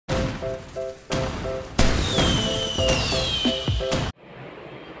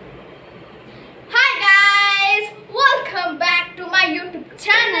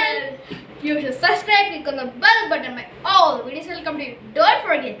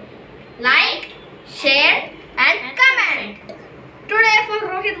like, share and comment. Today for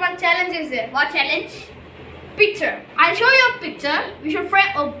Rohit one challenge is there. What challenge? Picture. I'll show you a picture. We should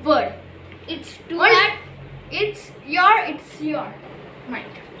frame a word. It's two Only- word. It's your mind.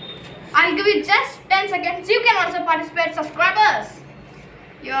 I'll give you just 10 seconds. You can also participate, subscribers.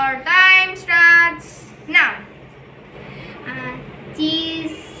 Your time starts now.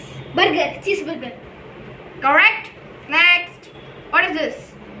 Cheeseburger. Correct? Next. What is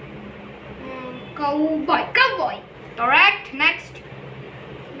this? Cowboy. Correct? Next.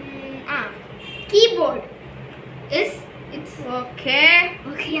 Keyboard. It's Okay.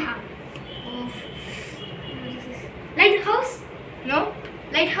 okay. Yeah. Lighthouse. No?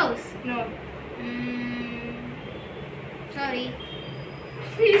 Lighthouse. No. Sorry.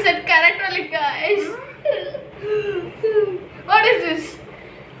 He said correct only, guys. What is this?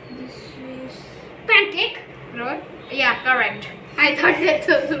 This is pancake. No? Yeah, correct. I thought that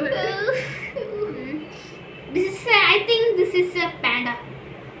was. This is. I think this is a panda.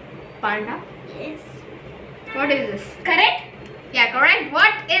 Panda. Yes. What is this? Correct. Yeah, correct.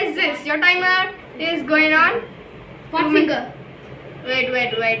 What is this? Your timer is going on. Pot 2 finger.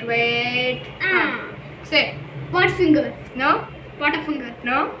 Wait. Say. Pot finger. No? Pot finger.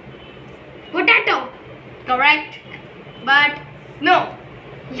 No? Potato. Correct. But no.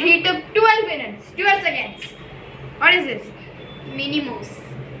 He took 12 minutes. 12 seconds. What is this? Minnie Mouse.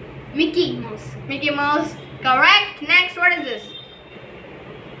 Mickey Mouse. Mickey Mouse. Correct. Next, what is this?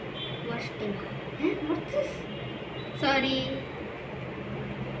 Washington. What's this? Sorry.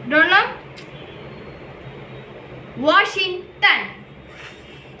 Don't know? Washington.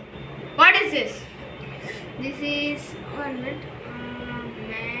 What is this? This is one minute.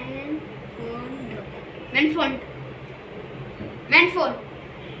 Man phone.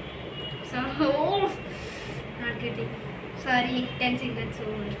 So not getting. Sorry, 10 seconds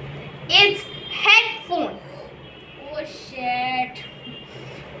over. It's headphone. Oh shit.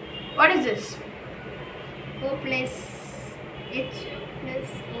 What is this? O plus H plus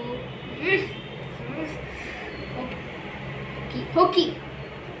O. Hockey.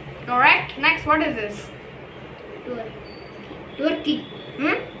 Correct. Next, what is this? Turkey.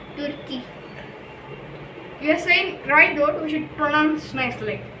 Turkey. You are saying right though, we should pronounce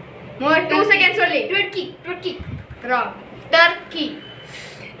nicely. More 2 Turkey. seconds only. Turkey. Wrong. Turkey.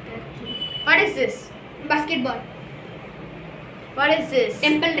 What is this? Basketball. What is this?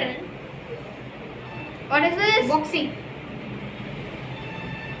 Temple Run. What is this? Boxing.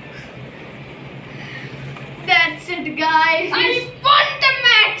 That's it, guys. I won the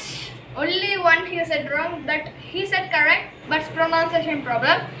match. Only one he said wrong, that he said correct, but pronunciation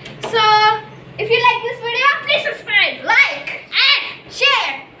problem. So, if you like this video, please subscribe, like.